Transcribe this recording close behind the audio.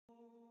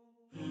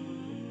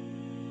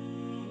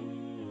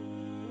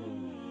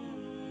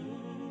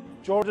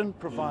Jordan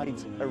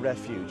provides a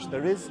refuge.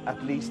 There is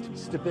at least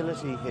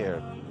stability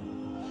here.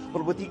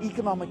 But with the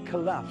economic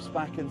collapse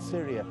back in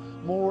Syria,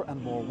 more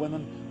and more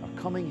women are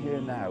coming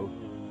here now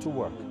to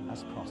work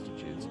as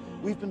prostitutes.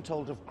 We've been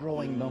told of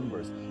growing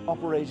numbers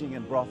operating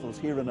in brothels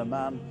here in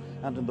Amman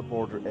and in the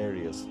border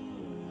areas.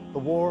 The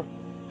war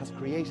has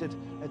created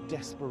a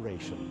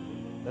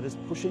desperation that is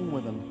pushing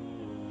women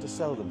to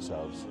sell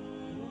themselves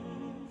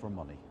for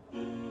money.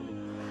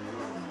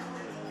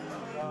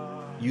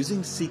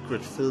 Using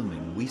secret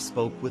filming, we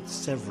spoke with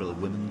several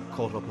women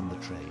caught up in the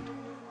trade.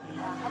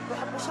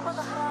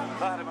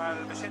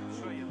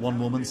 One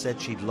woman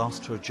said she'd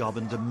lost her job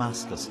in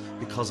Damascus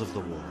because of the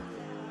war.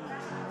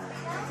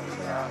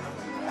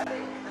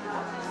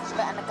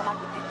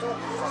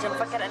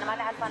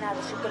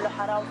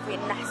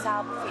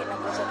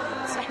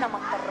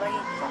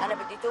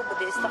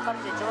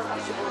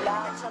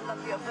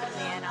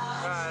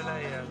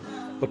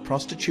 But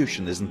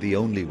prostitution isn't the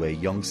only way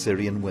young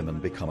Syrian women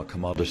become a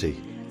commodity.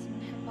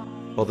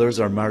 Others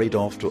are married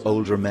off to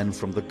older men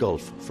from the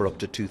Gulf for up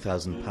to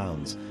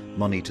 £2,000,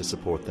 money to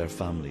support their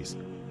families.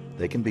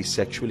 They can be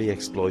sexually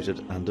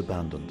exploited and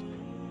abandoned,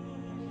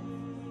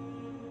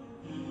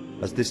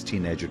 as this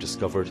teenager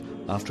discovered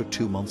after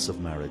 2 months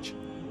of marriage.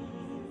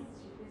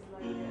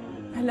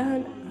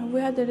 I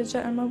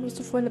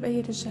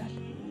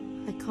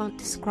can't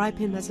describe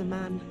him as a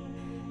man.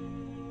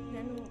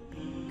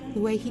 The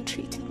way he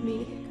treated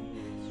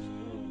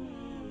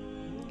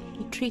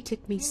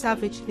me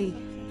savagely.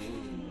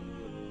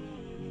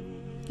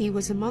 He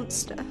was a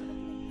monster.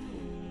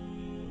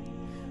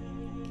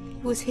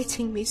 He was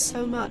hitting me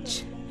so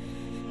much.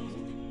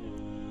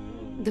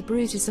 The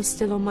bruises are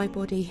still on my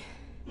body.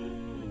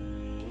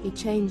 He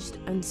changed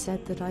and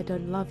said that I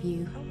don't love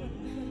you,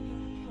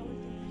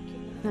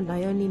 and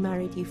I only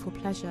married you for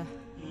pleasure.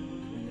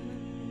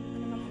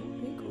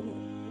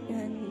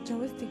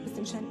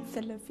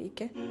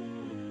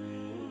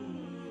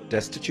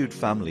 Destitute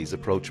families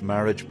approach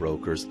marriage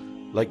brokers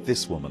like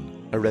this woman,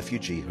 a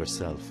refugee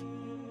herself.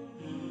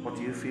 What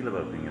do you feel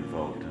about being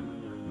involved in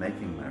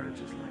making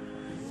marriages like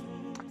this?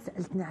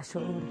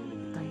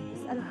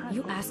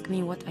 You ask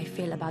me what I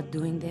feel about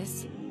doing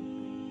this?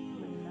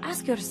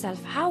 Ask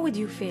yourself, how would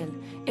you feel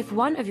if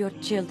one of your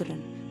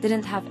children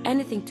didn't have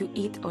anything to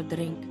eat or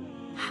drink?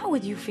 How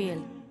would you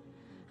feel?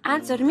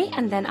 Answer me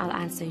and then I'll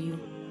answer you.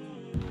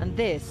 And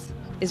this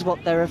is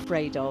what they're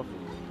afraid of.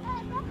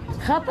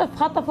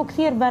 خطفوا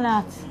كثير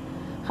بنات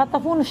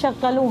خطفون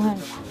وشغلوهن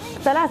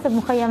 3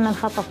 بمخيمنا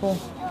انخطفوا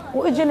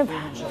واجوا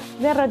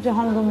بعدين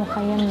رجعهم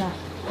بمخيمنا.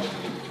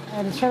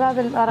 الشباب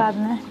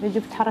الأرادنة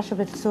بيجوا بيتحرشوا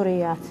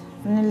بالسوريات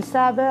من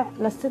 7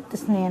 ل6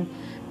 سنين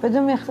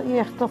بدهم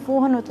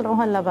يخطفوهن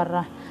ويطلعوهن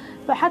لبرا،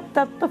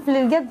 فحتى الطفل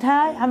القد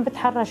هاي عم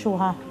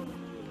بتحرشوها.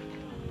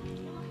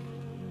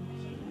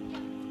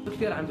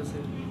 كثير عم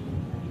بيصير،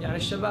 يعني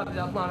الشباب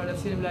اذا طلعنا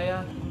لابسين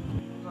ملايات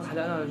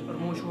حلقنا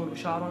رموشهم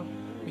وشعرهم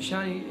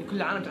مشان كل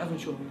العالم تعرف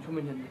نشوف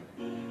منهن،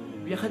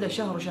 بياخذها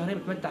شهر وشهرين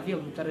بتمتع فيها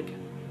وبتتركها.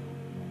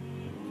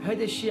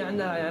 هذا الشيء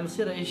عندنا يعني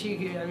بصير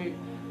شيء يعني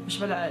مش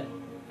بلا عقل،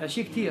 يعني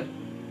شيء كثير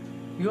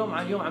يوم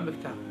عن يوم عم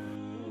بكتر.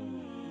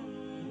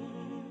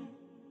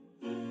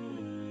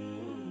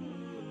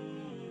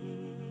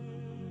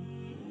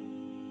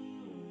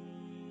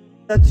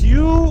 That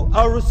you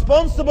are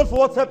responsible for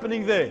what's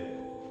happening there.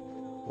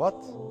 What?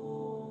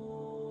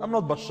 I'm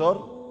not Bashar.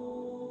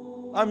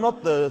 I'm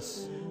not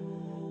this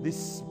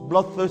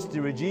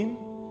bloodthirsty regime.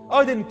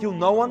 I didn't kill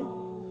no one.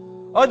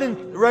 I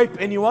didn't rape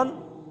anyone.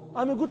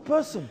 I'm a good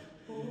person.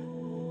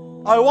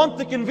 I want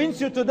to convince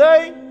you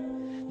today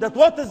that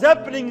what is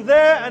happening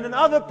there and in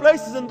other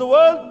places in the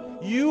world,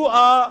 you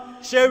are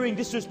sharing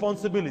this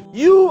responsibility.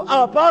 You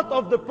are part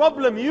of the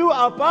problem. You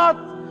are part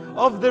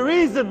of the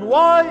reason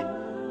why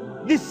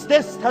this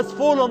test has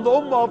fallen on the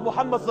Ummah of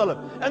Muhammad Sallallahu Alaihi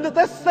Wasallam. And the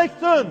tests take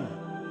turn.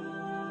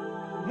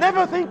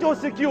 Never think you're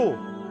secure.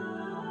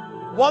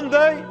 One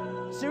day,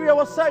 Syria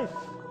was safe.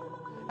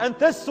 And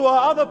tests were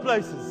other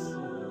places.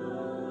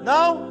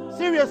 Now,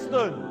 Syria's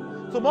turn.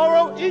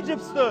 Tomorrow,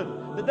 Egypt's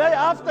turn. The day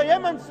after,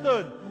 Yemen's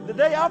turn. The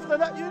day after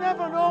that, you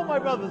never know, my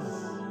brothers.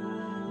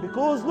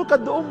 Because look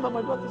at the Ummah,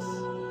 my brothers.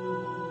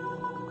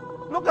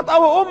 Look at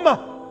our Ummah.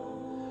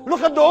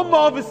 Look at the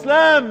Ummah of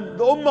Islam,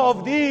 the Ummah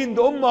of Deen,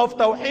 the Ummah of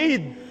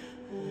Tawheed.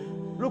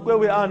 Look where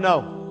we are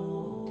now.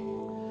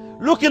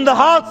 Look in the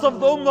hearts of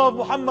the Ummah of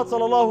Muhammad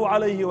sallallahu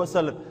alayhi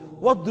wasallam.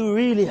 What do we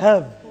really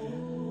have?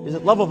 Is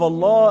it love of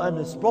Allah and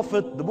His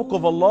Prophet, the Book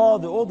of Allah,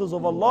 the orders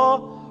of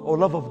Allah, or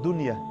love of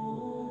dunya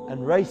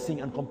and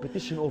racing and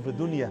competition over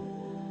dunya?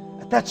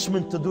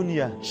 Attachment to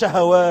dunya,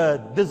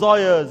 shahawat,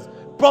 desires,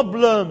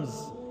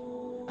 problems,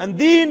 and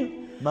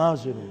deen,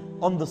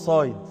 majiru, on the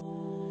side.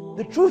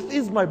 The truth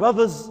is, my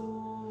brothers,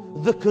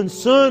 the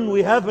concern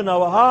we have in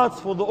our hearts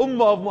for the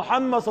Ummah of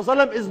Muhammad sallallahu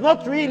alaihi wasallam is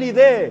not really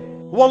there.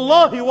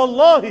 Wallahi,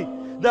 wallahi,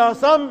 there are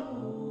some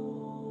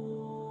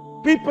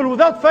people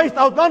without faith,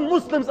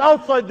 non-Muslims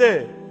outside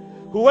there,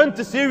 who went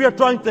to Syria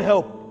trying to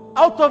help,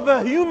 out of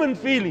a human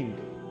feeling.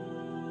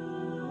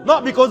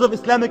 Not because of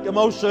Islamic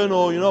emotion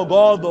or,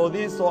 God or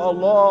this or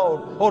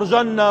Allah or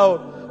Jannah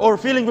or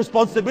feeling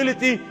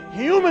responsibility,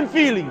 human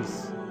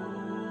feelings.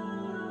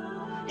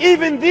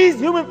 Even these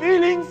human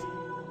feelings,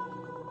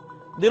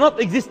 they're not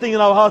existing in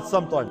our hearts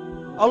sometimes.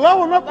 Allah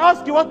will not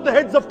ask you what the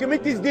heads of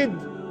committees did.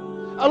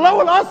 Allah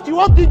will ask you,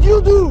 what did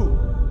you do?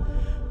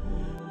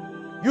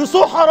 You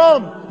saw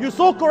haram, you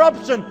saw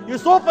corruption, you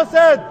saw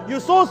fasad, you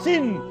saw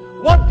sin.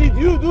 What did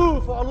you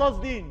do for Allah's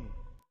deen?